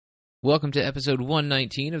Welcome to episode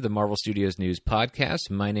 119 of the Marvel Studios News Podcast.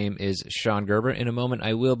 My name is Sean Gerber. In a moment,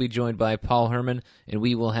 I will be joined by Paul Herman, and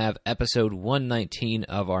we will have episode 119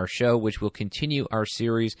 of our show, which will continue our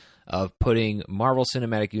series of putting Marvel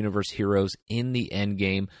Cinematic Universe heroes in the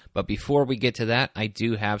Endgame. But before we get to that, I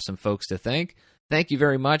do have some folks to thank. Thank you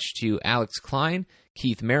very much to Alex Klein,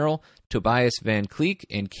 Keith Merrill, Tobias Van Cleek,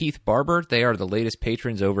 and Keith Barber. They are the latest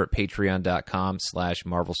patrons over at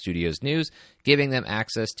patreon.com/Marvel Studios News, giving them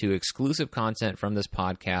access to exclusive content from this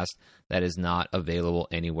podcast that is not available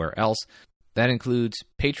anywhere else. That includes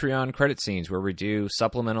Patreon credit scenes, where we do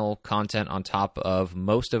supplemental content on top of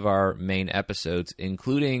most of our main episodes,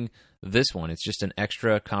 including this one. It's just an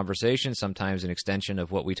extra conversation, sometimes an extension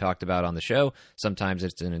of what we talked about on the show. Sometimes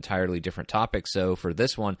it's an entirely different topic. So for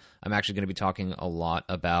this one, I'm actually going to be talking a lot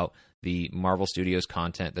about the Marvel Studios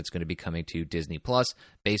content that's going to be coming to Disney Plus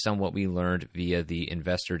based on what we learned via the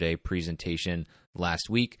Investor Day presentation last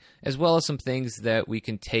week, as well as some things that we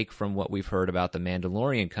can take from what we've heard about The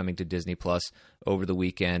Mandalorian coming to Disney Plus over the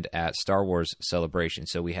weekend at Star Wars Celebration.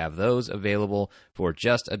 So we have those available for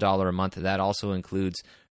just $1 a month. That also includes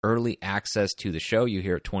early access to the show. You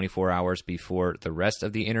hear it 24 hours before the rest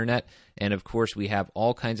of the internet. And of course, we have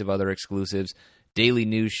all kinds of other exclusives, daily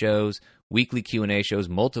news shows, weekly Q&A shows,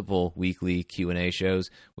 multiple weekly Q&A shows.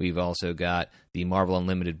 We've also got the Marvel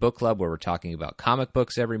Unlimited Book Club, where we're talking about comic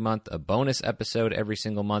books every month, a bonus episode every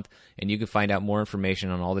single month, and you can find out more information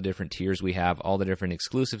on all the different tiers we have, all the different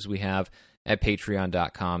exclusives we have at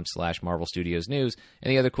patreon.com/Marvel Studios News.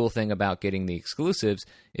 And the other cool thing about getting the exclusives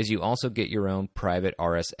is you also get your own private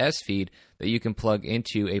RSS feed that you can plug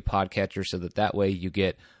into a podcatcher, so that way you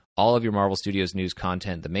get all of your Marvel Studios News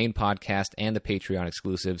content, the main podcast and the Patreon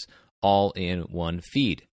exclusives, all in one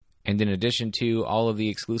feed. And in addition to all of the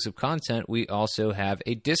exclusive content, we also have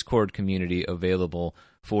a Discord community available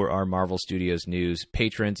for our Marvel Studios News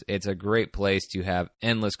patrons. It's a great place to have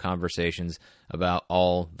endless conversations about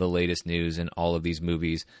all the latest news and all of these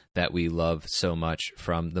movies that we love so much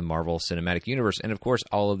from the Marvel Cinematic Universe. And of course,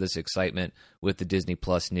 all of this excitement with the Disney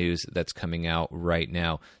Plus news that's coming out right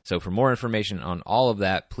now. So for more information on all of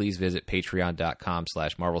that, please visit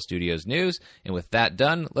patreon.com/Marvel Studios News. And with that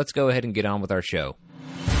done, let's go ahead and get on with our show.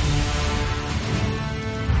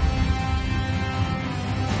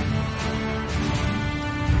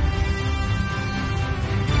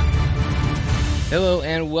 Hello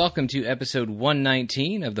and welcome to episode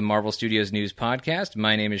 119 of the Marvel Studios News Podcast.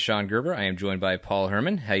 My name is Sean Gerber. I am joined by Paul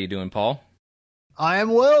Herman. How you doing, Paul? I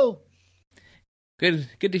am well. Good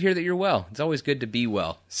to hear that you're well. It's always good to be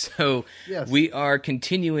well. So yes. We are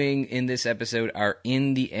continuing in this episode our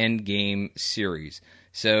In the Endgame series.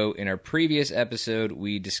 So in our previous episode,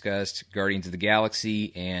 we discussed Guardians of the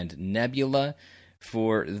Galaxy and Nebula.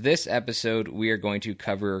 For this episode, we are going to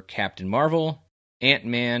cover Captain Marvel,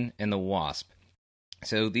 Ant-Man, and the Wasp.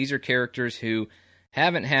 So these are characters who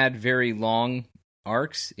haven't had very long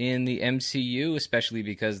arcs in the MCU, especially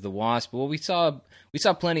because the Wasp, well, we saw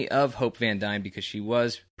plenty of Hope Van Dyne because she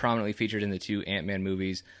was prominently featured in the two Ant-Man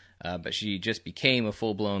movies, but she just became a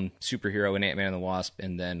full-blown superhero in Ant-Man and the Wasp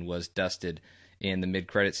and then was dusted in the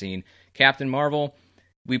mid-credit scene. Captain Marvel,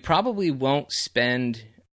 we probably won't spend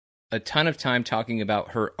a ton of time talking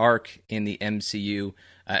about her arc in the MCU,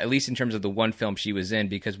 at least in terms of the one film she was in,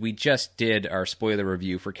 because we just did our spoiler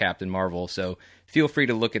review for Captain Marvel, so feel free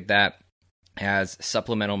to look at that as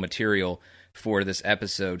supplemental material for this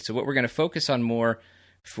episode. So what we're going to focus on more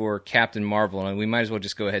for Captain Marvel, and we might as well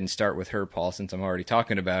just go ahead and start with her, Paul, since I'm already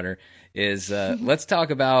talking about her, is let's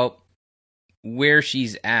talk about where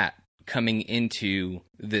she's at coming into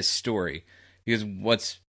this story. Because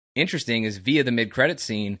what's interesting is via the mid-credit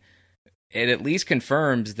scene, it at least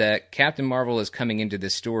confirms that Captain Marvel is coming into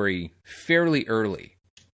this story fairly early.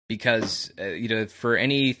 Because, for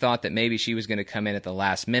any thought that maybe she was going to come in at the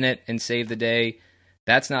last minute and save the day,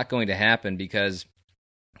 that's not going to happen, because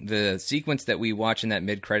the sequence that we watch in that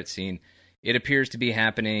mid-credit scene, it appears to be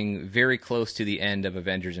happening very close to the end of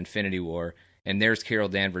Avengers Infinity War, and there's Carol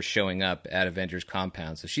Danvers showing up at Avengers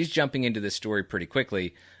compound. So she's jumping into this story pretty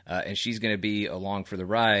quickly, and she's going to be along for the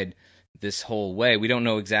ride this whole way. We don't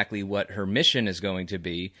know exactly what her mission is going to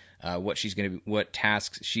be, what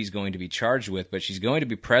tasks she's going to be charged with, but she's going to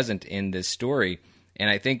be present in this story. And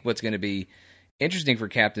I think what's going to be interesting for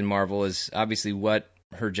Captain Marvel is obviously what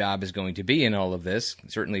her job is going to be in all of this.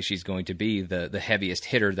 Certainly she's going to be the heaviest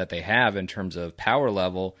hitter that they have in terms of power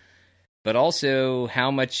level, but also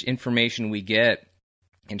how much information we get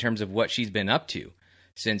in terms of what she's been up to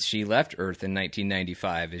since she left Earth in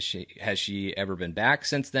 1995. Has she ever been back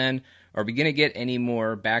since then? Are we going to get any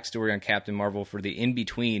more backstory on Captain Marvel for the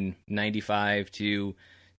in-between 95 to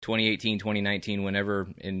 2018, 2019, whenever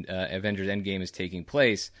in Avengers Endgame is taking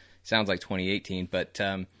place. Sounds like 2018, but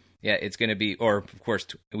yeah, it's going to be, or of course,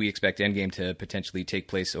 we expect Endgame to potentially take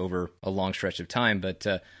place over a long stretch of time, but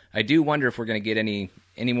I do wonder if we're going to get any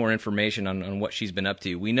more information on what she's been up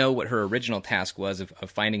to. We know what her original task was of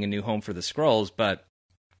finding a new home for the Skrulls, but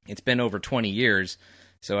it's been over 20 years,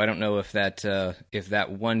 so I don't know if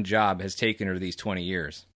that one job has taken her these 20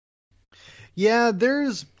 years. Yeah,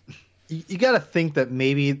 you got to think that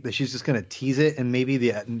maybe that she's just going to tease it, and maybe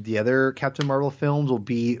the other Captain Marvel films will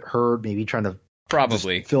be her maybe trying to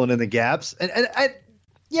probably filling in the gaps, and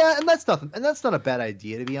that's not a bad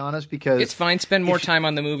idea, to be honest, because it's fine. Spend more time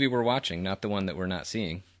on the movie we're watching, not the one that we're not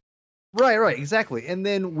seeing. Right, exactly. And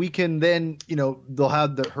then we can they'll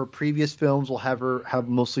have her previous films will have her have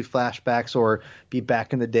mostly flashbacks or be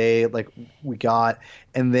back in the day like we got,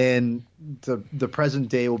 and then the present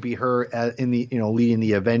day will be her in the leading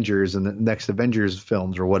the Avengers and the next Avengers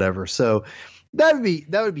films or whatever. So that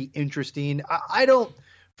would be interesting. I don't.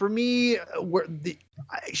 For me,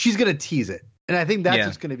 she's going to tease it, and I think that's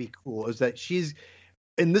what's going to be cool is that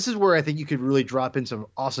and this is where I think you could really drop in some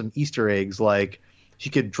awesome Easter eggs, like she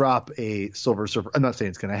could drop a Silver Surfer. I'm not saying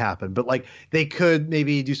it's going to happen, but like they could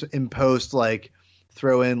maybe do some in post, like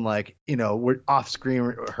throw in we're off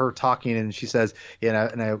screen her talking and she says,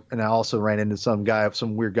 and I also ran into some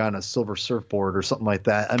weird guy on a silver surfboard or something like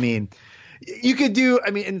that. I mean, you could do,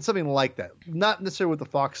 and something like that, not necessarily with the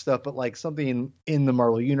Fox stuff, but like something in the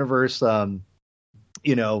Marvel universe. I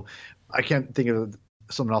can't think of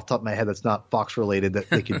something off the top of my head that's not Fox related that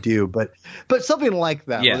they could do, but something like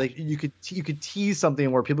that. Yeah. Where you could tease something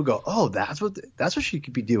where people go, oh, that's what she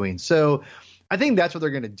could be doing. So I think that's what they're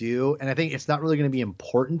going to do, and I think it's not really going to be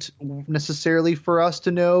important necessarily for us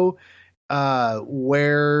to know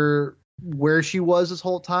where she was this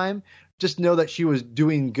whole time. Just know that she was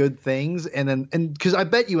doing good things, and because I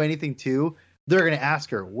bet you anything too, they're going to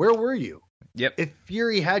ask her, "Where were you?" Yep. If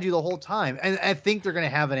Fury had you the whole time, and I think they're going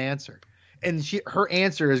to have an answer, and her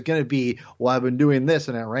answer is going to be, "Well, I've been doing this,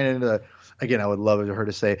 and I ran into." Again, I would love her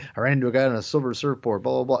to say, "I ran into a guy on a silver surfboard."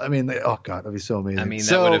 Blah blah blah. Oh god, that'd be so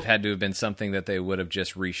amazing. That would have had to have been something that they would have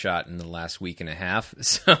just reshot in the last week and a half.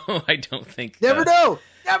 So I don't think. Never know.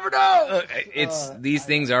 These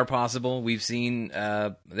things are possible. We've seen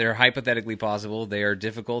they're hypothetically possible. They are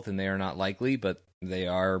difficult and they are not likely, but they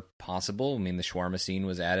are possible. The shawarma scene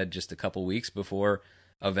was added just a couple weeks before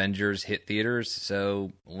Avengers hit theaters,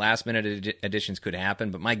 so last-minute additions could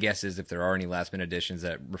happen, but my guess is if there are any last-minute additions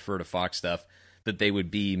that refer to Fox stuff, that they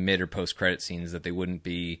would be mid- or post-credit scenes, that they wouldn't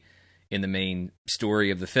be in the main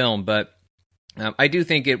story of the film. But I do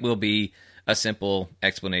think it will be a simple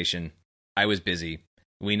explanation. I was busy.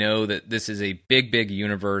 We know that this is a big, big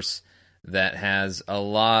universe that has a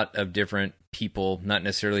lot of different people, not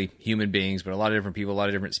necessarily human beings, but a lot of different people, a lot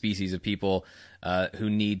of different species of people who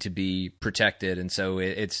need to be protected. And so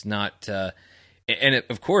it's not,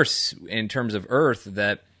 of course, in terms of Earth,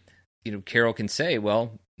 that, Carol can say,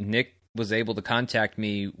 well, Nick was able to contact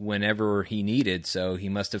me whenever he needed, so he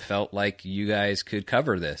must have felt like you guys could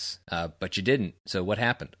cover this, but you didn't. So what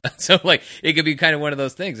happened? So it could be kind of one of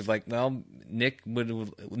those things of well, Nick would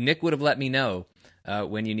have let me know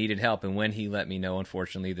when you needed help, and when he let me know,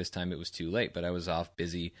 unfortunately, this time it was too late. But I was off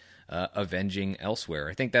busy avenging elsewhere.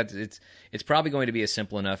 I think that it's probably going to be a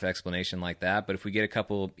simple enough explanation like that. But if we get a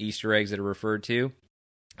couple Easter eggs that are referred to,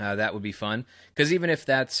 that would be fun. Because even if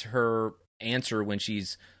that's her answer when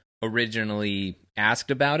she's originally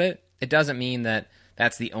asked about it, it doesn't mean that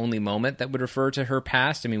that's the only moment that would refer to her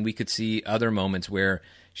past. We could see other moments where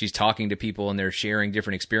she's talking to people and they're sharing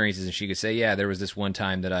different experiences, and she could say, yeah, there was this one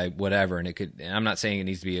time that I whatever, and I'm not saying it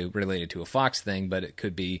needs to be related to a Fox thing, but it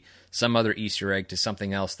could be some other Easter egg to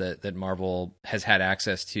something else that Marvel has had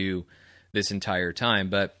access to this entire time.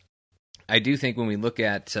 But I do think when we look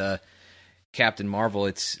at Captain Marvel,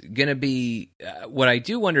 it's going to be what I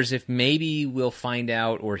do wonder is if maybe we'll find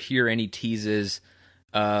out or hear any teases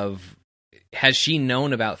of, has she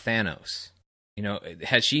known about Thanos?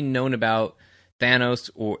 Has she known about Thanos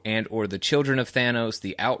or the children of Thanos,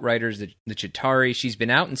 the Outriders, the Chitauri? She's been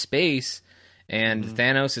out in space, and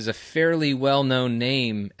Thanos is a fairly well-known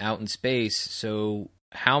name out in space. So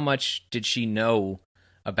how much did she know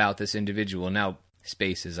about this individual? Now,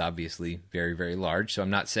 space is obviously very, very large, so I'm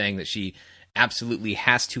not saying that she absolutely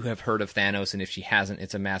has to have heard of Thanos, and if she hasn't,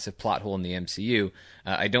 it's a massive plot hole in the MCU.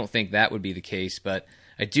 I don't think that would be the case, but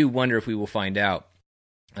I do wonder if we will find out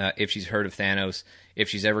if she's heard of Thanos, if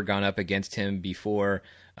she's ever gone up against him before,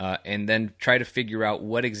 and then try to figure out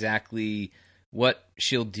what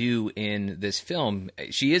she'll do in this film.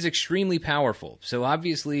 She is extremely powerful, so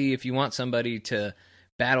obviously if you want somebody to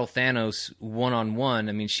battle Thanos one-on-one,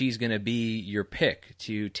 I mean, she's going to be your pick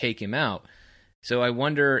to take him out. So I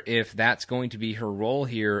wonder if that's going to be her role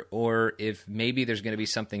here, or if maybe there's going to be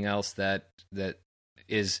something else that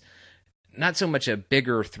is not so much a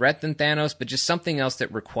bigger threat than Thanos, but just something else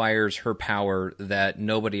that requires her power that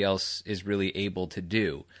nobody else is really able to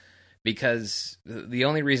do. Because the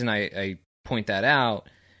only reason I point that out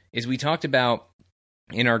is we talked about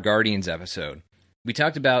in our Guardians episode, we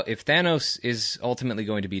talked about if Thanos is ultimately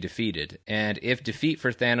going to be defeated, and if defeat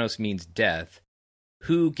for Thanos means death,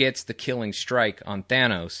 who gets the killing strike on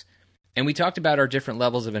Thanos? And we talked about our different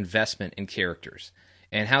levels of investment in characters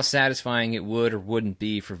and how satisfying it would or wouldn't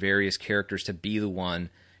be for various characters to be the one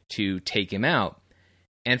to take him out.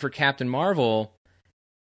 And for Captain Marvel,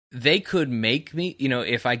 they could make me,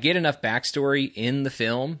 if I get enough backstory in the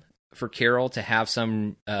film for Carol to have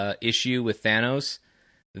some issue with Thanos,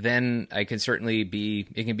 then I can certainly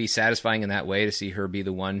it can be satisfying in that way to see her be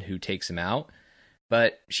the one who takes him out.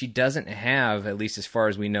 But she doesn't have, at least as far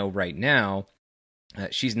as we know right now,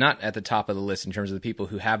 she's not at the top of the list in terms of the people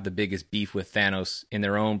who have the biggest beef with Thanos in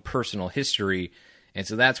their own personal history. And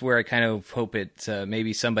so that's where I kind of hope it's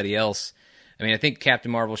maybe somebody else. I mean, I think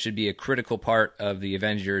Captain Marvel should be a critical part of the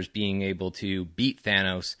Avengers being able to beat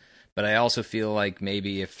Thanos. But I also feel like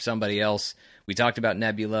maybe if somebody else, we talked about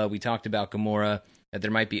Nebula, we talked about Gamora, that there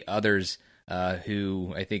might be others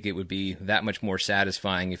who I think it would be that much more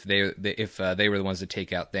satisfying if they were the ones to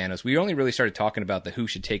take out Thanos. We only really started talking about the who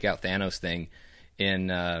should take out Thanos thing in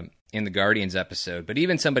the Guardians episode. But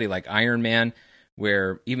even somebody like Iron Man,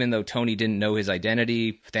 where even though Tony didn't know his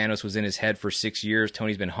identity, Thanos was in his head for 6 years.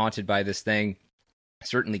 Tony's been haunted by this thing.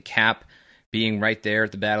 Certainly Cap being right there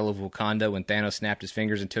at the Battle of Wakanda when Thanos snapped his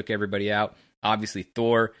fingers and took everybody out. Obviously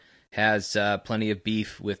Thor has plenty of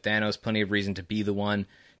beef with Thanos, plenty of reason to be the one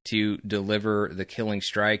to deliver the killing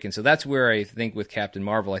strike. And so that's where I think with Captain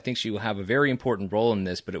Marvel, I think she will have a very important role in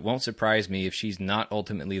this, but it won't surprise me if she's not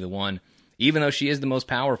ultimately the one, even though she is the most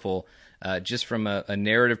powerful, just from a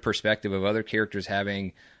narrative perspective of other characters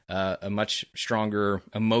having a much stronger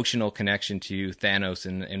emotional connection to Thanos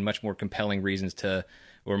and much more compelling reasons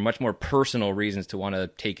or much more personal reasons to want to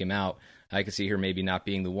take him out. I could see her maybe not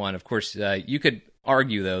being the one. Of course, you could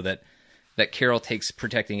argue, though, that Carol takes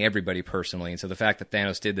protecting everybody personally, and so the fact that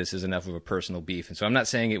Thanos did this is enough of a personal beef. And so I'm not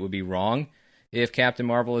saying it would be wrong if Captain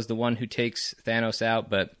Marvel is the one who takes Thanos out,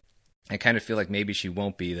 but I kind of feel like maybe she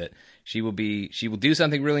won't be. That she will do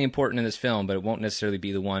something really important in this film, but it won't necessarily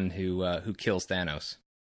be the one who kills Thanos.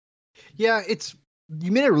 Yeah,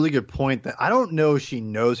 you made a really good point that I don't know if she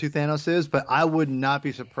knows who Thanos is, but I would not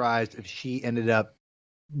be surprised if she ended up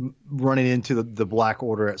running into the Black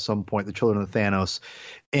Order at some point, the children of Thanos,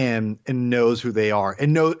 and knows who they are,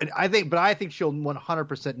 and I think she'll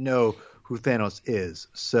 100% know who Thanos is.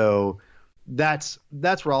 So that's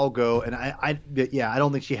where I'll go. And I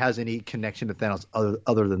don't think she has any connection to Thanos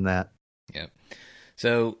other than that. Yeah.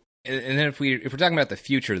 So, and then if we're talking about the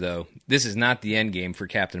future, though, this is not the Endgame for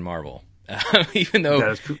Captain Marvel. Even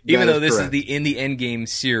though this is in the Endgame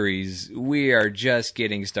series, we are just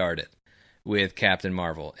getting started with Captain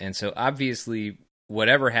Marvel. And so obviously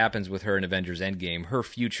whatever happens with her in Avengers Endgame, her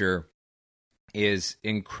future is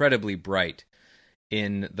incredibly bright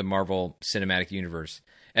in the Marvel Cinematic Universe.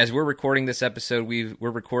 As we're recording this episode, we're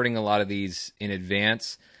recording a lot of these in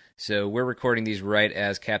advance. So we're recording these right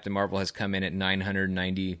as Captain Marvel has come in at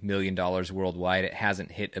 $990 million worldwide. It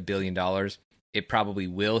hasn't hit $1 billion. It probably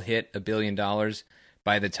will hit $1 billion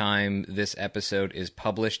by the time this episode is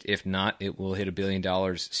published. If not, it will hit $1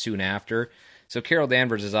 billion soon after. So Carol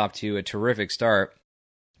Danvers is off to a terrific start,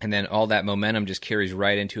 and then all that momentum just carries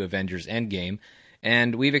right into Avengers Endgame.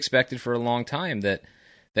 And we've expected for a long time that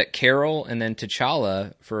Carol and then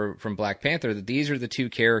T'Challa from Black Panther, that these are the two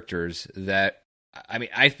characters that, I mean,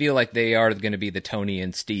 I feel like they are going to be the Tony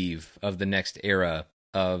and Steve of the next era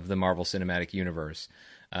of the Marvel Cinematic Universe.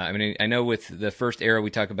 I mean, I know with the first era we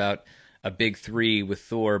talk about a big three with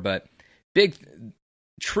Thor, but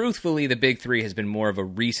truthfully, the big three has been more of a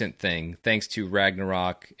recent thing, thanks to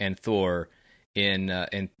Ragnarok and Thor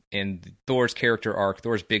in Thor's character arc,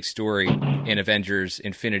 Thor's big story in Avengers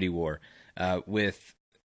Infinity War.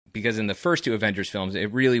 Because in the first two Avengers films,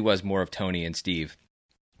 it really was more of Tony and Steve.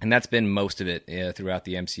 And that's been most of it throughout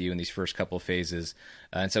the MCU in these first couple of phases.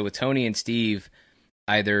 And so with Tony and Steve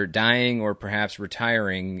either dying or perhaps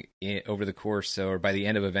retiring over the course or by the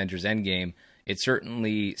end of Avengers Endgame, it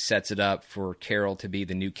certainly sets it up for Carol to be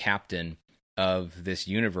the new captain of this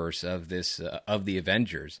universe, of the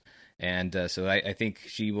Avengers. And so I think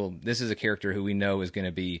she will. This is a character who we know is going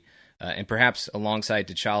to be, and perhaps alongside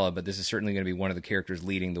T'Challa, but this is certainly going to be one of the characters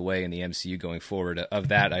leading the way in the MCU going forward. Of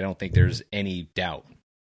that, I don't think there's any doubt.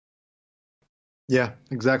 Yeah,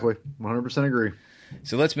 exactly. 100% agree.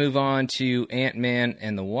 So let's move on to Ant-Man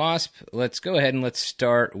and the Wasp. Let's go ahead and let's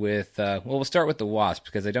start with we'll start with the Wasp,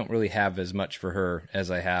 because I don't really have as much for her as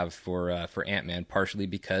I have for Ant-Man, partially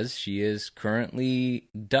because she is currently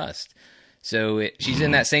dust. So she's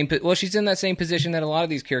in that same position that a lot of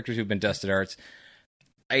these characters who've been dusted are.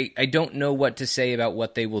 I don't know what to say about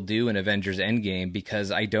what they will do in Avengers Endgame,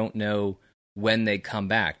 because I don't know when they come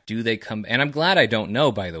back. Do they come? And I'm glad I don't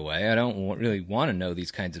know, by the way. I don't really want to know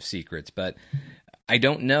these kinds of secrets, but I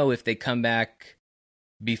don't know if they come back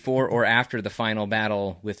before or after the final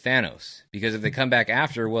battle with Thanos. Because if they come back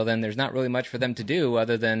after, well, then there's not really much for them to do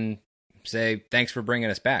other than say, thanks for bringing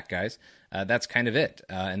us back, guys. That's kind of it.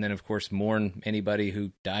 And then, of course, mourn anybody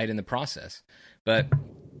who died in the process. But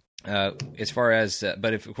if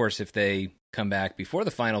they come back before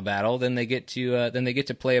the final battle, then they get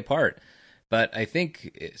to play a part. But I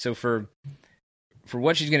think so for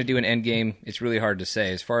what she's going to do in Endgame, it's really hard to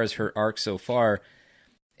say. As far as her arc so far,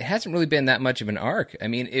 it hasn't really been that much of an arc. I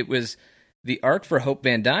mean, the arc for Hope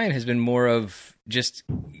Van Dyne has been more of just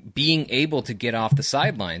being able to get off the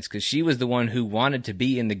sidelines, because she was the one who wanted to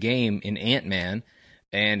be in the game in Ant-Man,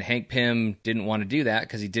 and Hank Pym didn't want to do that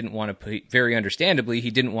because he didn't want to put, very understandably,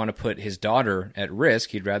 he didn't want to put his daughter at risk.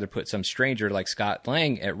 He'd rather put some stranger like Scott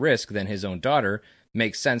Lang at risk than his own daughter.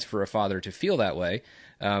 Makes sense for a father to feel that way.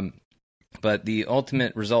 But the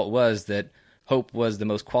ultimate result was that Hope was the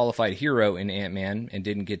most qualified hero in Ant-Man and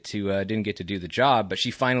didn't get to do the job, but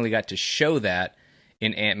she finally got to show that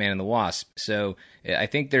in Ant-Man and the Wasp. So I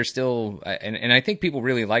think there's still, and I think people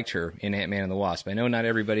really liked her in Ant-Man and the Wasp. I know not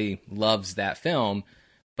everybody loves that film,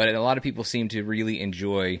 but a lot of people seem to really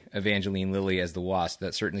enjoy Evangeline Lilly as the Wasp.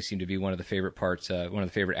 That certainly seemed to be one of the favorite parts, one of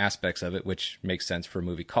the favorite aspects of it, which makes sense for a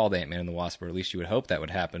movie called Ant-Man and the Wasp, or at least you would hope that would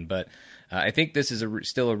happen. But I think this is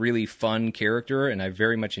still a really fun character, and I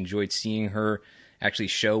very much enjoyed seeing her actually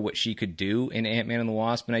show what she could do in Ant-Man and the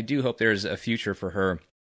Wasp, and I do hope there's a future for her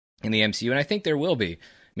in the MCU, and I think there will be. I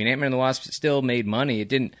mean, Ant-Man and the Wasp still made money. It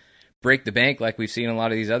didn't break the bank like we've seen in a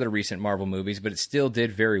lot of these other recent Marvel movies, but it still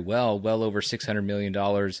did very well over $600 million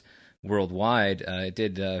worldwide. It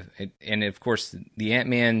did, and of course, the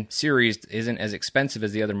Ant-Man series isn't as expensive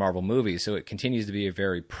as the other Marvel movies, so it continues to be a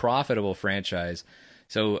very profitable franchise.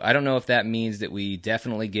 So I don't know if that means that we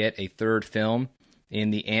definitely get a third film in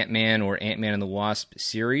the Ant-Man or Ant-Man and the Wasp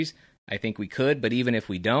series. I think we could, but even if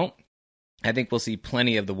we don't, I think we'll see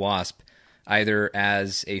plenty of the Wasp, either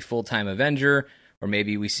as a full-time Avenger, or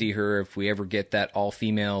maybe we see her if we ever get that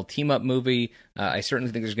all-female team-up movie. I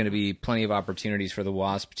certainly think there's going to be plenty of opportunities for the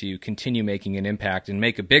Wasp to continue making an impact and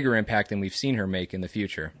make a bigger impact than we've seen her make in the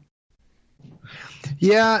future.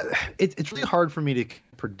 Yeah, it's really hard for me to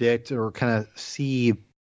predict or kind of see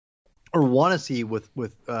or want to see with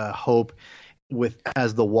Hope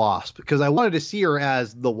as the Wasp, because I wanted to see her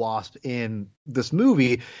as the Wasp in this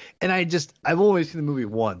movie, and I've only seen the movie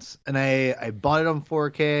once, and I bought it on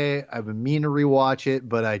 4K. I've been meaning to rewatch it,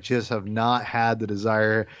 but I just have not had the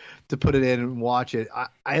desire to put it in and watch it.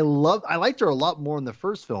 I liked her a lot more in the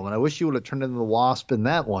first film, and I wish she would have turned into the Wasp in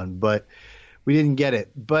that one, but we didn't get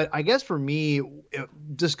it. But I guess for me,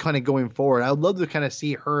 just kind of going forward, I would love to kind of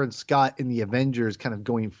see her and Scott in the Avengers kind of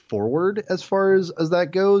going forward as far as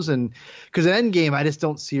that goes. And because in Endgame, I just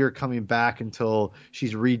don't see her coming back until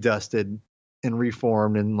she's redusted and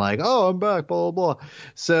reformed and like, oh, I'm back, blah, blah, blah.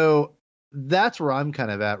 So that's where I'm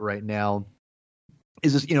kind of at right now.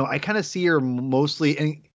 Is just, I kind of see her mostly,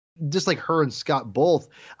 and just like her and Scott both,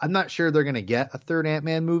 I'm not sure they're going to get a third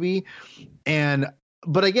Ant-Man movie.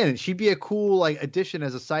 But again, she'd be a cool addition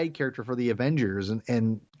as a side character for the Avengers,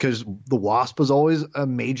 and because the Wasp was always a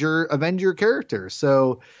major Avenger character,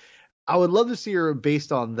 so I would love to see her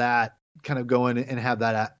based on that kind of going and have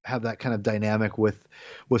that kind of dynamic with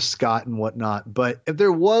Scott and whatnot. But if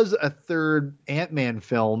there was a third Ant-Man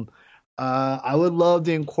film, I would love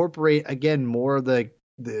to incorporate again more of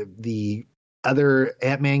the other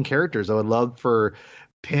Ant-Man characters. I would love for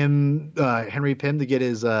Henry Pym to get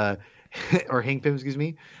his or Hank Pym, excuse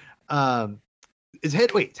me. It's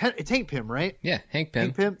Hank Pym, right? Yeah, Hank Pym.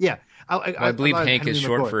 Hank Pym? Yeah. I believe Hank is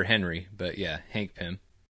short for Henry, but yeah, Hank Pym.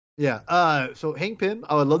 Yeah. So Hank Pym,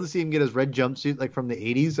 I would love to see him get his red jumpsuit like from the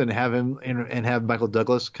 80s and have him and have Michael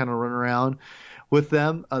Douglas kind of run around with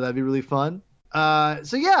them. That'd be really fun.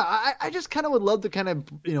 So yeah, I just kind of would love to kind of,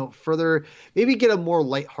 further maybe get a more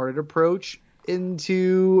lighthearted approach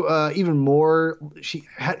into even more. She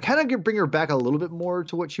kind of bring her back a little bit more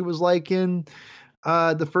to what she was like in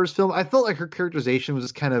the first film. I felt like her characterization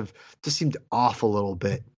was just seemed off a little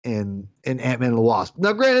bit in Ant-Man and the Wasp.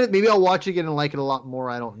 Now, granted, maybe I'll watch it again and like it a lot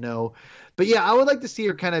more. I don't know, but yeah, I would like to see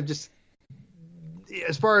her kind of just,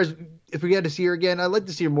 as far as if we get to see her again, I'd like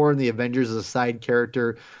to see her more in the Avengers as a side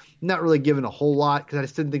character. Not really given a whole lot because I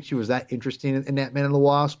just didn't think she was that interesting in Ant-Man and the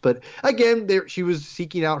Wasp. But again, she was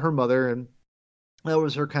seeking out her mother, and that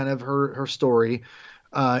was her kind of her story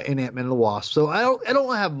in Ant-Man and the Wasp. So I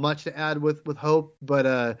don't have much to add with Hope, but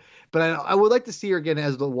I would like to see her again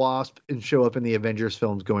as the Wasp and show up in the Avengers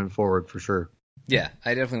films going forward for sure. Yeah,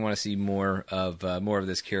 I definitely want to see more of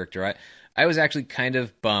this character. I was actually kind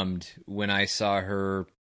of bummed when I saw her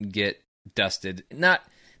get dusted. Not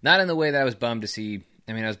in the way that I was bummed to see.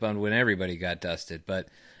 I mean, I was bummed when everybody got dusted, but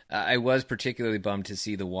I was particularly bummed to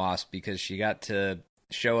see the Wasp because she got to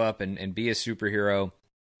show up and be a superhero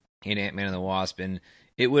in Ant-Man and the Wasp, and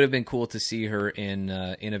it would have been cool to see her in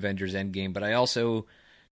Avengers Endgame. But I also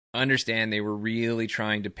understand they were really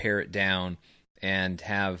trying to pare it down and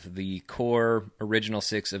have the core original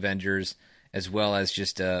 6 Avengers as well as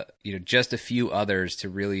just a few others to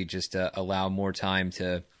really just allow more time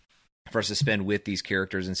for us to spend with these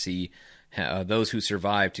characters and see those who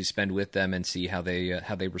survive, to spend with them and see how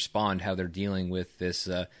they respond, how they're dealing with this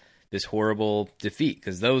horrible defeat.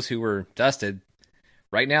 Because those who were dusted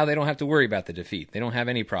right now, they don't have to worry about the defeat. They don't have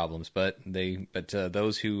any problems. But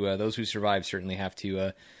those who survive certainly have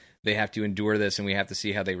to. They have to endure this, and we have to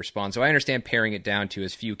see how they respond. So I understand paring it down to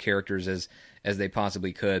as few characters as they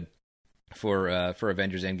possibly could for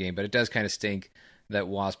Avengers Endgame. But it does kind of stink that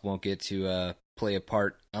Wasp won't get to play a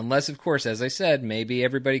part, unless, of course, as I said, maybe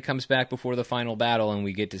everybody comes back before the final battle, and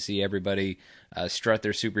we get to see everybody strut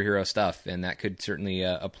their superhero stuff, and that could certainly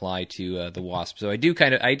apply to the Wasp. So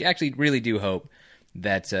I actually really do hope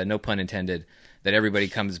that, no pun intended, that everybody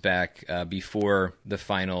comes back before the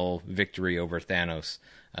final victory over Thanos.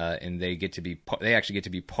 And they actually get to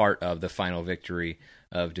be part of the final victory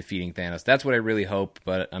of defeating Thanos. That's what I really hope,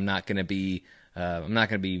 but I'm not going to be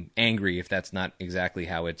angry if that's not exactly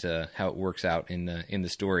how it works out in the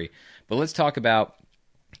story. But let's talk about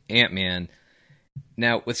Ant-Man.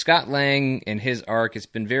 Now, with Scott Lang and his arc, it's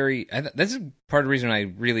been this is part of the reason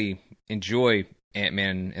I really enjoy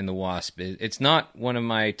Ant-Man and the Wasp. It's not one of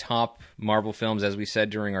my top Marvel films, as we said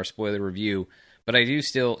during our spoiler review, but I do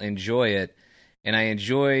still enjoy it. And I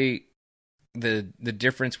enjoy the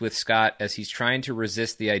difference with Scott as he's trying to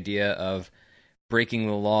resist the idea of breaking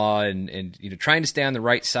the law and trying to stay on the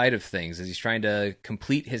right side of things, as he's trying to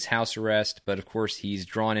complete his house arrest. But of course, he's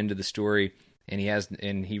drawn into the story, and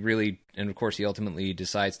of course, he ultimately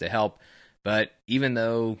decides to help. But even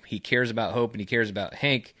though he cares about Hope and he cares about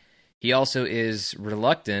Hank, he also is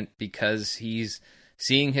reluctant because he's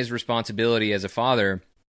seeing his responsibility as a father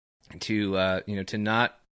to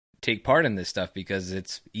not take part in this stuff, because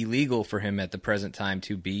it's illegal for him at the present time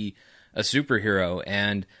to be a superhero.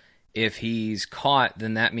 And if he's caught,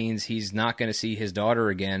 then that means he's not going to see his daughter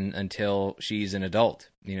again until she's an adult.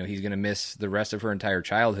 He's going to miss the rest of her entire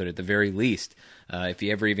childhood at the very least, if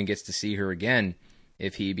he ever even gets to see her again,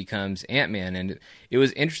 if he becomes Ant-Man. And it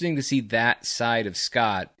was interesting to see that side of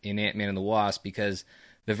Scott in Ant-Man and the Wasp, because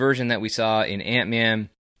the version that we saw in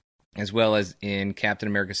Ant-Man as well as in Captain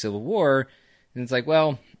America Civil War, and it's like,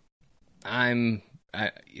 well,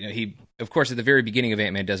 he, of course, at the very beginning of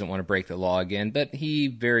Ant-Man doesn't want to break the law again, but he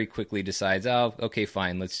very quickly decides, oh, okay,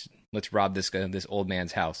 fine, let's rob this old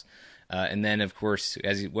man's house. And then, of course,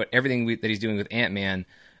 everything that he's doing with Ant-Man,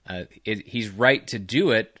 he's right to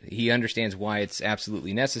do it. He understands why it's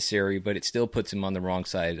absolutely necessary, but it still puts him on the wrong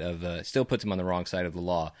side of the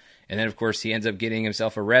law. And then, of course, he ends up getting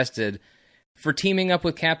himself arrested for teaming up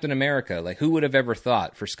with Captain America. Like, who would have ever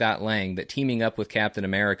thought for Scott Lang that teaming up with Captain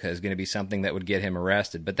America is going to be something that would get him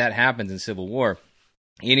arrested? But that happens in Civil War.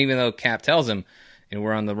 And even though Cap tells him, and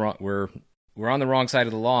we're on the wrong side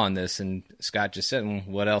of the law on this, and Scott just said, well,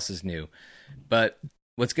 what else is new? But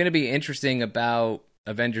what's going to be interesting about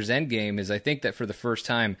Avengers Endgame is I think that for the first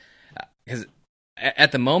time, because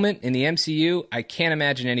at the moment in the MCU, I can't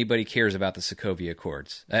imagine anybody cares about the Sokovia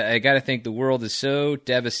Accords. I got to think the world is so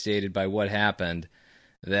devastated by what happened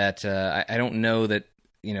that I don't know that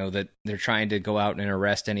that they're trying to go out and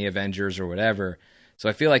arrest any Avengers or whatever. So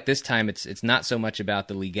I feel like this time it's not so much about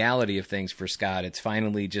the legality of things for Scott. It's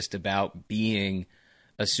finally just about being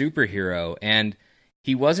a superhero, and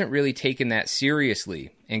he wasn't really taken that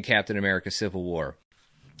seriously in Captain America Civil War.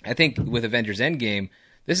 I think with Avengers Endgame,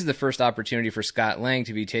 this is the first opportunity for Scott Lang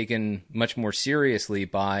to be taken much more seriously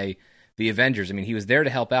by the Avengers. I mean, he was there to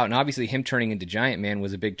help out, and obviously him turning into Giant Man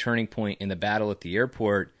was a big turning point in the battle at the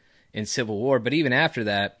airport in Civil War. But even after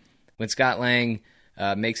that, when Scott Lang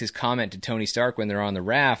makes his comment to Tony Stark when they're on the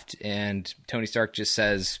raft, and Tony Stark just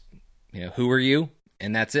says, who are you?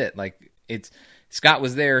 And that's it. Like, Scott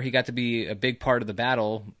was there. He got to be a big part of the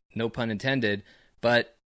battle, no pun intended,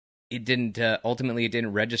 but it didn't ultimately it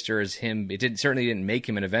didn't register as him. Certainly didn't make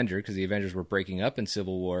him an Avenger because the Avengers were breaking up in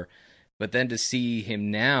Civil War. But then to see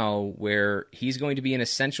him now, where he's going to be an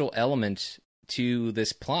essential element to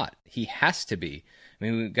this plot, he has to be. I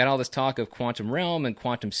mean, we've got all this talk of quantum realm and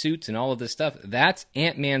quantum suits and all of this stuff. That's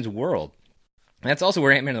Ant-Man's world. That's also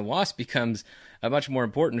where Ant-Man and the Wasp becomes a much more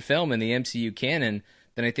important film in the MCU canon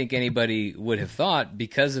than I think anybody would have thought,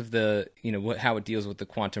 because of the, how it deals with the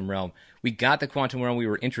quantum realm. We got the quantum realm, we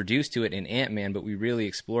were introduced to it in Ant-Man, but we really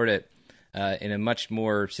explored it in a much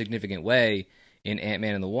more significant way in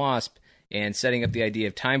Ant-Man and the Wasp, and setting up the idea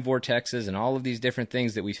of time vortexes and all of these different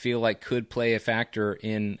things that we feel like could play a factor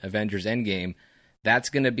in Avengers Endgame. That's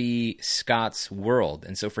going to be Scott's world.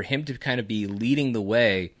 And so for him to kind of be leading the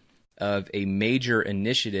way of a major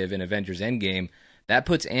initiative in Avengers Endgame, that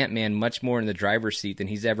puts Ant-Man much more in the driver's seat than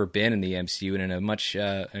he's ever been in the MCU, and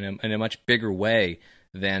in a much bigger way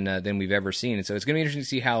than we've ever seen. And so it's going to be interesting to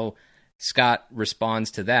see how Scott responds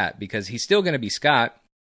to that, because he's still going to be Scott.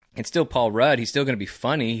 It's still Paul Rudd. He's still going to be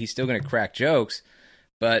funny. He's still going to crack jokes.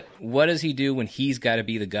 But what does he do when he's got to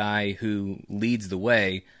be the guy who leads the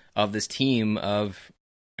way of this team of,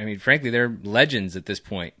 frankly, they're legends at this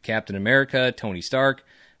point. Captain America, Tony Stark.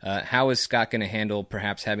 How is Scott going to handle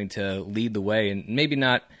perhaps having to lead the way? And maybe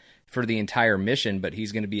not for the entire mission, but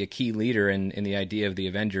he's going to be a key leader in the idea of the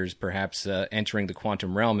Avengers perhaps entering the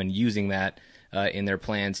quantum realm and using that in their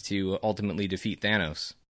plans to ultimately defeat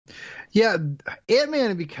Thanos. Yeah,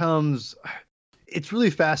 Ant-Man it's really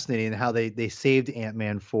fascinating how they saved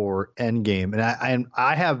Ant-Man for Endgame, and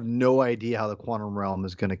I have no idea how the quantum realm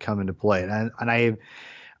is going to come into play, and I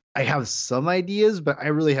have some ideas, but I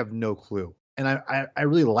really have no clue, and I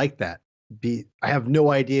really like that. I have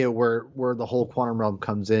no idea where the whole quantum realm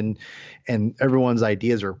comes in, and everyone's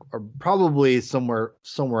ideas are probably somewhere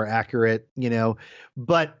accurate,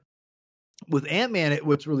 but with Ant-Man,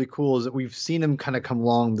 what's really cool is that we've seen him kind of come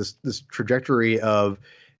along this trajectory of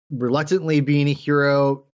reluctantly being a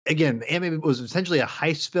hero. Again, Ant-Man was essentially a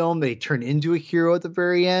heist film that he turned into a hero at the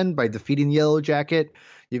very end by defeating the Yellow Jacket.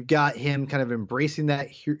 You've got him kind of embracing that,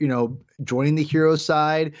 joining the hero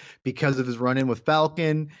side because of his run-in with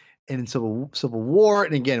Falcon and in Civil War.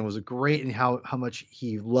 And again, it was great in how much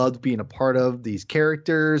he loved being a part of these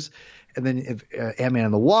characters. And then if Ant-Man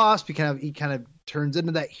and the Wasp, he kind of turns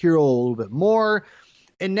into that hero a little bit more.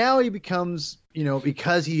 And now he becomes,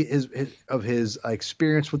 because he is of his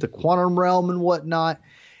experience with the quantum realm and whatnot,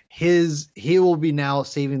 he will be now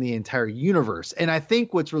saving the entire universe. And I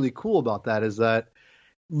think what's really cool about that is that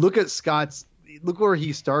look where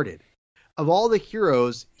he started. Of all the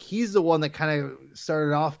heroes, he's the one that kind of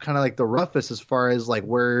started off kind of like the roughest as far as like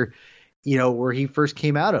where he first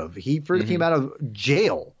came out of. He first came out of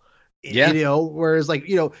jail. Yeah. Whereas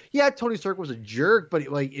Tony Stark was a jerk, but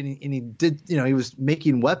and he did, he was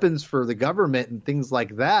making weapons for the government and things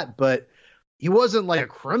like that, but he wasn't like a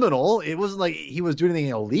criminal. It wasn't like he was doing anything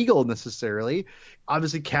illegal necessarily.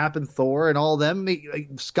 Obviously Cap and Thor and all of them,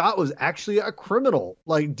 Scott was actually a criminal,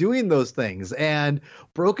 like doing those things and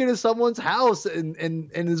broke into someone's house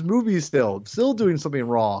and his movies still doing something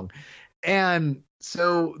wrong. And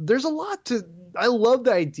so there's a lot I love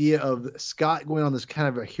the idea of Scott going on this kind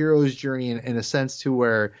of a hero's journey in a sense to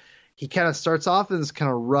where he kind of starts off in this kind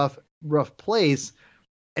of rough place,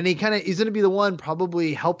 and he's going to be the one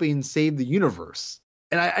probably helping save the universe.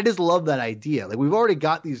 And I just love that idea. Like, we've already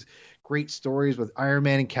got these great stories with Iron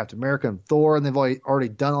Man and Captain America and Thor, and they've already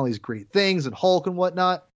done all these great things, and Hulk and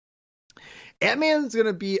whatnot. Ant-Man's going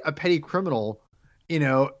to be a petty criminal,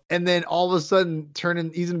 and then all of a sudden he's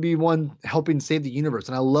going to be one helping save the universe.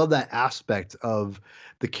 And I love that aspect of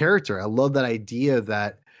the character. I love that idea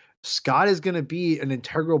that Scott is going to be an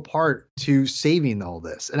integral part to saving all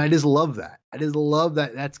this. And I just love that. I just love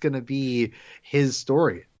that that's going to be his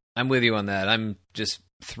story. I'm with you on that. I'm just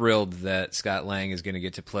thrilled that Scott Lang is going to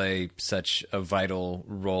get to play such a vital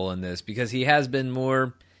role in this, because he's been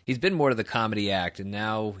more to the comedy act, and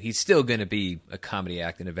now he's still going to be a comedy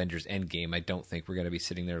act in Avengers Endgame. I don't think we're going to be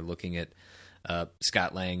sitting there looking at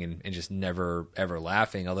Scott Lang and just never, ever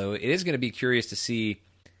laughing, although it is going to be curious to see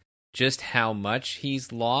just how much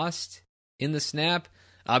he's lost in the snap.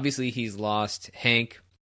 Obviously, he's lost Hank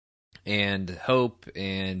and Hope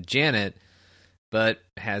and Janet, but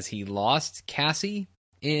has he lost Cassie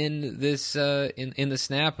in this in the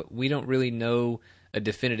snap? We don't really know a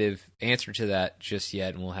definitive answer to that just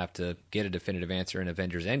yet, and we'll have to get a definitive answer in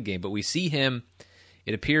Avengers Endgame. But we see him,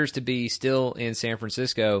 it appears to be still in San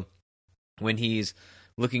Francisco, when he's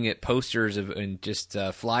looking at posters and just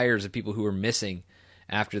flyers of people who are missing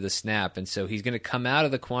after the snap. And so he's going to come out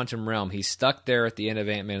of the quantum realm. He's stuck there at the end of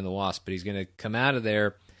Ant-Man and the Wasp, but he's going to come out of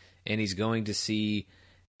there, and he's going to see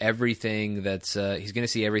everything that's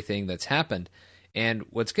happened. And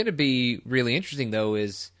what's going to be really interesting, though,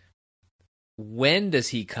 is when does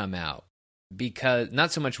he come out? Because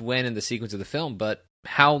not so much when in the sequence of the film, but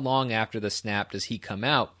how long after the snap does he come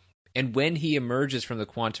out? And when he emerges from the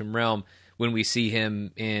quantum realm, when we see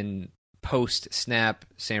him in post-snap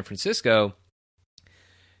San Francisco,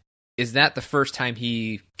 is that the first time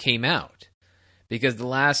he came out? Because the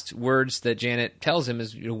last words that Janet tells him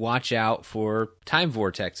is, watch out for time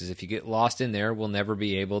vortexes. If you get lost in there, we'll never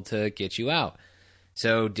be able to get you out.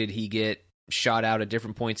 So did he get shot out at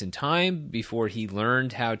different points in time before he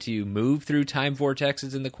learned how to move through time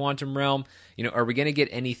vortexes in the quantum realm? Are we going to get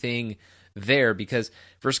anything there? Because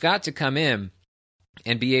for Scott to come in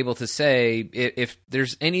and be able to say, if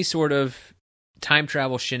there's any sort of time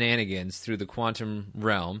travel shenanigans through the quantum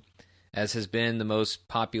realm, as has been the most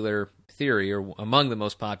popular theory, or among the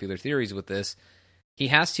most popular theories with this, he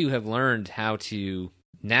has to have learned how to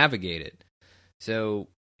navigate it. So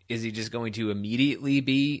is he just going to immediately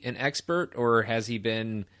be an expert, or has he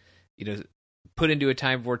been, put into a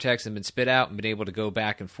time vortex and been spit out and been able to go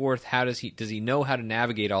back and forth? How does he know how to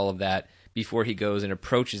navigate all of that before he goes and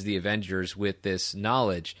approaches the Avengers with this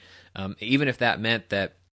knowledge? Even if that meant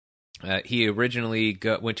that he originally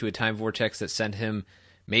went to a time vortex that sent him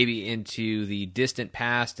maybe into the distant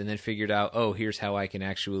past and then figured out, oh, here's how I can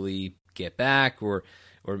actually get back, or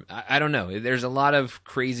I don't know. There's a lot of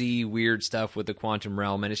crazy, weird stuff with the quantum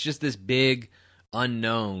realm, and it's just this big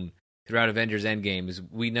unknown throughout Avengers Endgame. Is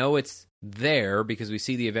we know it's there because we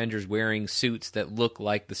see the Avengers wearing suits that look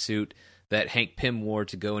like the suit that Hank Pym wore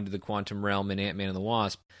to go into the quantum realm in Ant-Man and the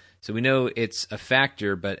Wasp. So we know it's a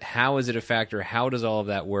factor, but how is it a factor? How does all of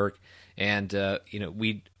that work? And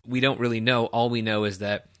we don't really know. All we know is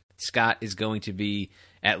that Scott is going to be,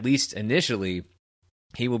 at least initially,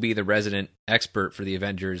 he will be the resident expert for the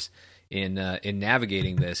Avengers in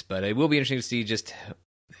navigating this. But it will be interesting to see just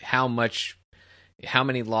how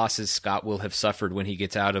many losses Scott will have suffered when he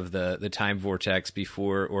gets out of the time vortex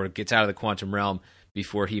or gets out of the quantum realm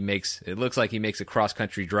before it looks like he makes a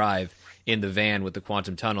cross-country drive in the van with the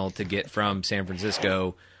quantum tunnel to get from San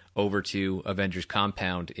Francisco over to Avengers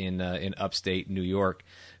compound in upstate New York.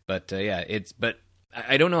 But but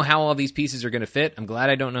I don't know how all these pieces are going to fit. I'm glad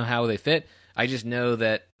I don't know how they fit. I just know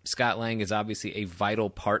that Scott Lang is obviously a vital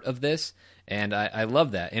part of this, and I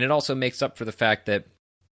love that. And it also makes up for the fact that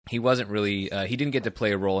he wasn't really he didn't get to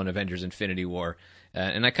play a role in Avengers Infinity War.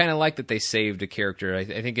 And I kind of like that they saved a character. I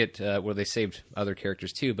think they saved other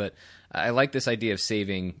characters too, but I like this idea of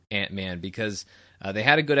saving Ant-Man because they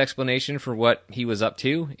had a good explanation for what he was up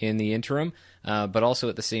to in the interim, but also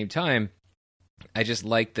at the same time, I just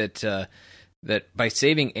like that by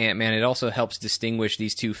saving Ant-Man, it also helps distinguish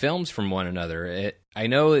these two films from one another. I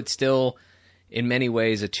know it's still, in many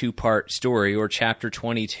ways, a two-part story, or chapter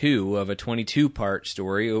 22 of a 22-part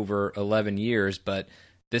story over 11 years, but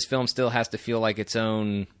this film still has to feel like its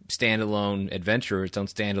own standalone adventure, its own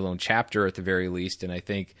standalone chapter at the very least. And I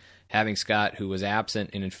think having Scott, who was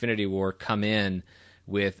absent in Infinity War, come in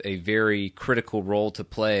with a very critical role to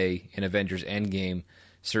play in Avengers Endgame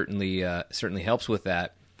certainly helps with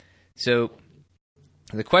that. So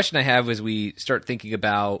the question I have as we start thinking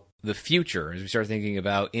about the future, as we start thinking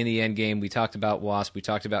about in the Endgame, we talked about Wasp, we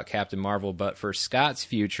talked about Captain Marvel, but for Scott's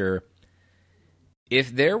future,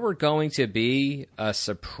 if there were going to be a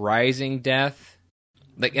surprising death,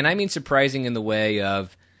 and I mean surprising in the way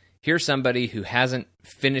of, here's somebody who hasn't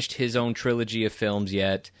finished his own trilogy of films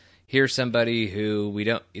yet, here's somebody who we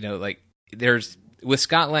don't, with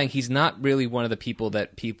Scott Lang, he's not really one of the people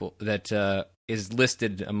that is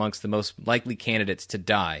listed amongst the most likely candidates to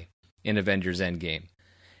die in Avengers Endgame.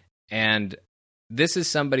 And this is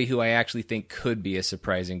somebody who I actually think could be a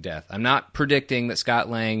surprising death. I'm not predicting that Scott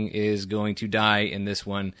Lang is going to die in this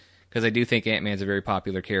one, because I do think Ant-Man's a very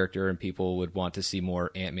popular character and people would want to see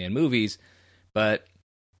more Ant-Man movies. But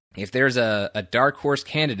if there's a dark horse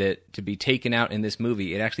candidate to be taken out in this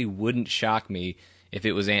movie, it actually wouldn't shock me if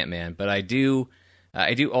it was Ant-Man. But I do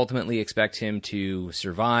ultimately expect him to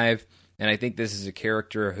survive, and I think this is a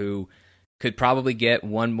character who could probably get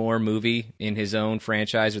one more movie in his own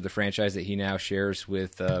franchise, or the franchise that he now shares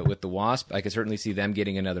with the Wasp. I could certainly see them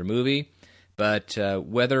getting another movie, but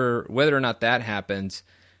whether or not that happens,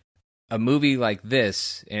 a movie like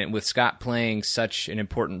this, and with Scott playing such an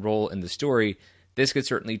important role in the story, this could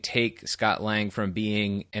certainly take Scott Lang from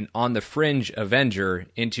being an on-the-fringe Avenger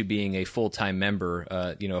into being a full-time member,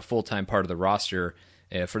 a full-time part of the roster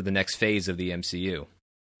for the next phase of the MCU.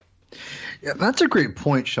 Yeah, that's a great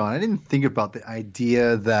point, Sean. I didn't think about the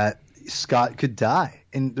idea that Scott could die,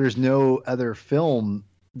 and there's no other film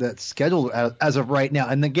that's scheduled as of right now.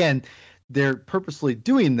 And again, they're purposely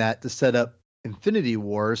doing that to set up Infinity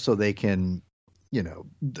War so they can,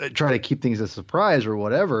 try to keep things a surprise or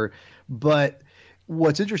whatever. But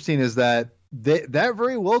what's interesting is that that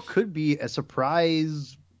very well could be a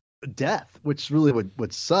surprise death, which really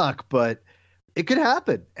would suck, but it could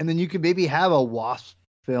happen. And then you could maybe have a Wasp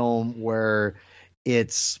film where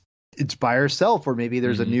it's by herself, or maybe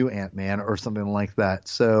there's a new Ant-Man or something like that.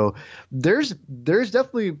 So there's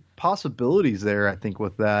definitely possibilities there, I think,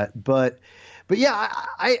 with that. But yeah,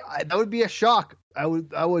 I that would be a shock. I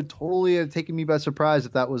would totally have taken me by surprise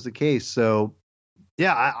if that was the case. So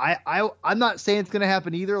yeah, I'm not saying it's going to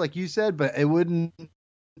happen either, like you said, but it would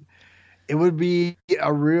be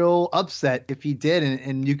a real upset if he did.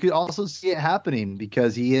 And you could also see it happening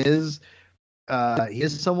because he is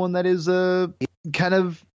someone that is kind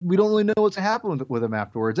of, we don't really know what's going to happen with him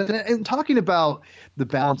afterwards. And talking about the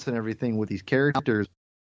balance and everything with these characters,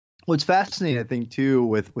 what's fascinating, I think, too,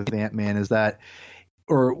 with Ant-Man is that,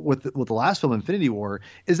 or with the last film, Infinity War,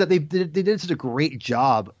 is that they did such a great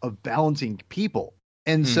job of balancing people.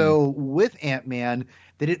 And so with Ant-Man,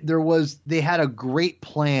 they had a great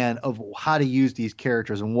plan of how to use these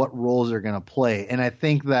characters and what roles they're going to play. And I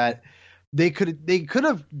think that they could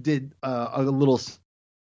have did a little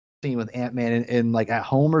scene with Ant-Man in like at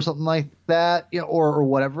home or something like that, or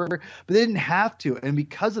whatever, but they didn't have to. And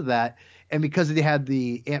because of that, and because they had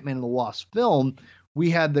the Ant-Man and the Wasp film,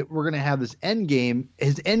 we're going to have this Endgame.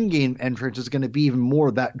 His Endgame entrance is going to be even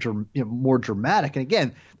more more dramatic. And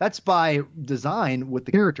again, that's by design with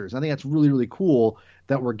the characters. I think that's really, really cool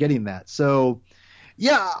that we're getting that. So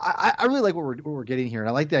yeah, I really like what we're getting here. And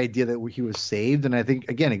I like the idea that he was saved. And I think,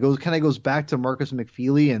 again, it goes back to Marcus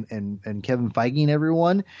McFeely and Kevin Feige and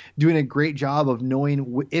everyone doing a great job of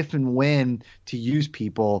knowing if and when to use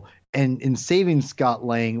people, and in saving Scott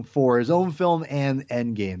Lang for his own film and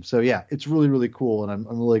Endgame. So yeah, it's really, really cool, and I'm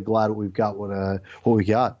really glad we've got what we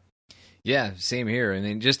got. Yeah, same here. And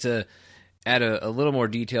then just to add a little more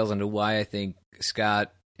details into why I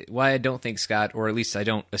don't think Scott, or at least I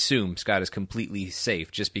don't assume Scott is completely safe,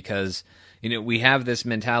 just because we have this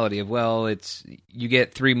mentality of, well, you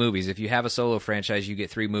get 3 movies. If you have a solo franchise, you get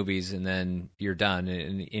 3 movies and then you're done,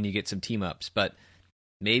 and you get some team ups. But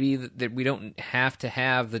maybe that we don't have to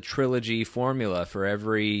have the trilogy formula for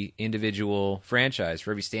every individual franchise,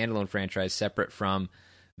 for every standalone franchise separate from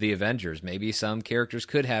the Avengers. Maybe some characters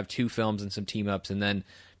could have 2 films and some team-ups and then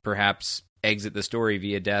perhaps exit the story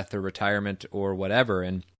via death or retirement or whatever.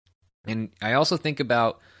 And I also think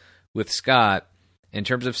about, with Scott, in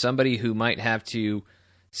terms of somebody who might have to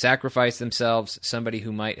sacrifice themselves, somebody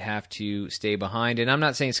who might have to stay behind. And I'm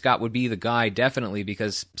not saying Scott would be the guy, definitely,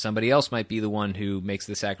 because somebody else might be the one who makes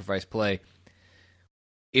the sacrifice play.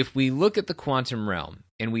 If we look at the quantum realm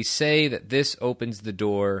and we say that this opens the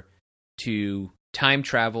door to time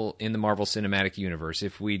travel in the Marvel Cinematic Universe,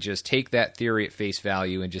 if we just take that theory at face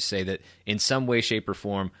value and just say that in some way, shape, or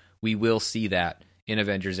form, we will see that in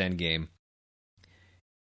Avengers Endgame.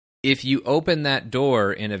 If you open that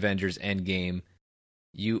door in Avengers Endgame,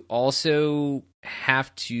 you also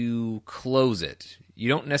have to close it. You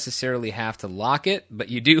don't necessarily have to lock it, but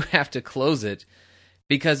you do have to close it,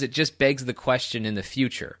 because it just begs the question in the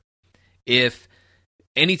future. If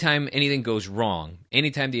anytime anything goes wrong,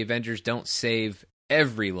 anytime the Avengers don't save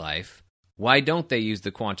every life, why don't they use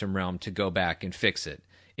the quantum realm to go back and fix it?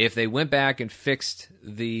 If they went back and fixed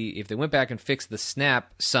the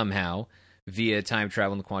snap somehow via time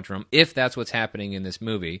travel in the quantum realm, if that's what's happening in this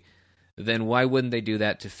movie, then why wouldn't they do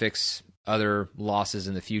that to fix other losses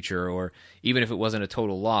in the future? Or even if it wasn't a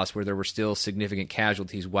total loss where there were still significant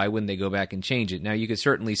casualties, why wouldn't they go back and change it? Now, you could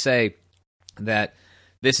certainly say that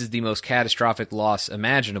this is the most catastrophic loss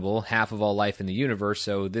imaginable, half of all life in the universe,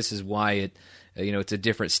 so this is why it's a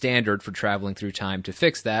different standard for traveling through time to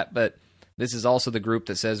fix that. But this is also the group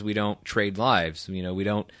that says we don't trade lives. We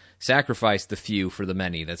don't sacrifice the few for the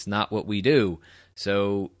many. That's not what we do.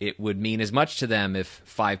 So it would mean as much to them if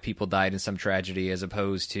 5 people died in some tragedy as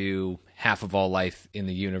opposed to half of all life in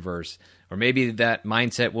the universe. Or maybe that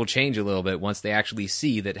mindset will change a little bit once they actually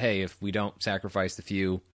see that, hey, if we don't sacrifice the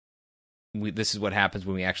few, this is what happens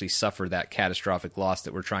when we actually suffer that catastrophic loss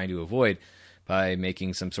that we're trying to avoid by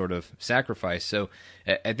making some sort of sacrifice. So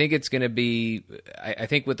I think it's going to be, I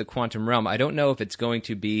think with the quantum realm, I don't know if it's going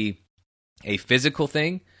to be a physical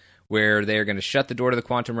thing where they're going to shut the door to the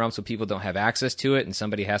quantum realm so people don't have access to it, and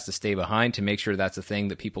somebody has to stay behind to make sure that's a thing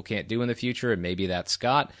that people can't do in the future, and maybe that's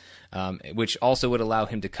Scott, which also would allow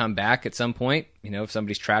him to come back at some point. If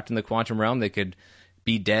somebody's trapped in the quantum realm, they could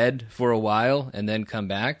be dead for a while and then come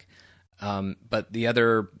back. But the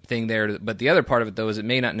other part of it, though, is it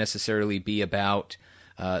may not necessarily be about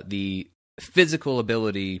the physical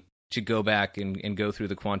ability to go back and go through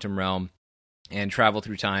the quantum realm and travel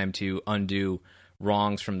through time to undo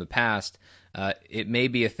wrongs from the past. It may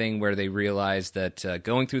be a thing where they realize that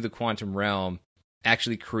going through the quantum realm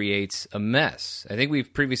actually creates a mess. I think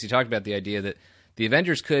we've previously talked about the idea that the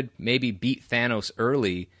Avengers could maybe beat Thanos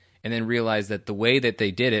early and then realize that the way that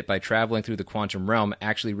they did it by traveling through the quantum realm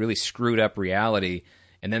actually really screwed up reality,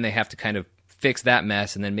 and then they have to kind of fix that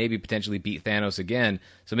mess and then maybe potentially beat Thanos again.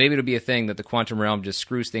 So maybe it'll be a thing that the quantum realm just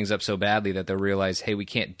screws things up so badly that they'll realize, hey, we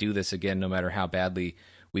can't do this again no matter how badly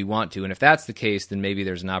we want to. And if that's the case, then maybe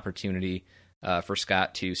there's an opportunity for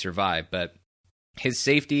Scott to survive. But his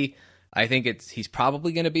safety, I think he's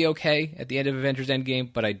probably going to be okay at the end of Avengers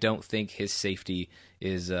Endgame, but I don't think his safety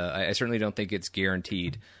is, I certainly don't think it's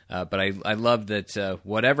guaranteed. But I love that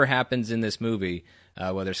whatever happens in this movie,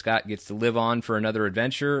 whether Scott gets to live on for another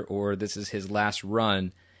adventure or this is his last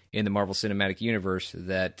run in the Marvel Cinematic Universe,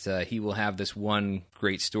 that he will have this one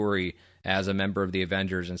great story as a member of the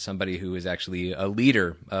Avengers and somebody who is actually a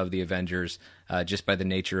leader of the Avengers just by the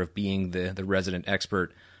nature of being the resident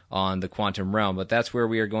expert on the quantum realm. But that's where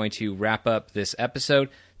we are going to wrap up this episode.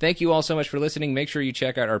 Thank you all so much for listening. Make sure you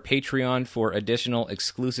check out our Patreon for additional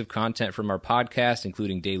exclusive content from our podcast,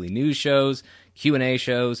 including daily news shows, Q&A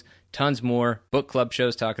shows, tons more, book club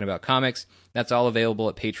shows talking about comics. That's all available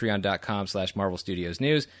at patreon.com/Marvel Studios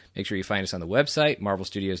News. Make sure you find us on the website,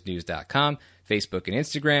 marvelstudiosnews.com, Facebook and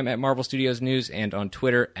Instagram at Marvel Studios News, and on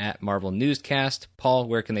Twitter at Marvel Newscast. Paul,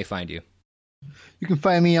 where can they find you? You can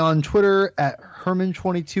find me on Twitter at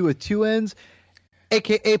Herman22 with 2 N's,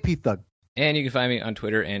 a.k.a. P-Thug. And you can find me on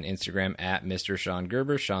Twitter and Instagram at Mr. Sean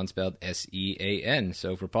Gerber, Sean spelled S-E-A-N.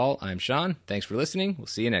 So for Paul, I'm Sean. Thanks for listening. We'll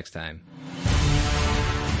see you next time.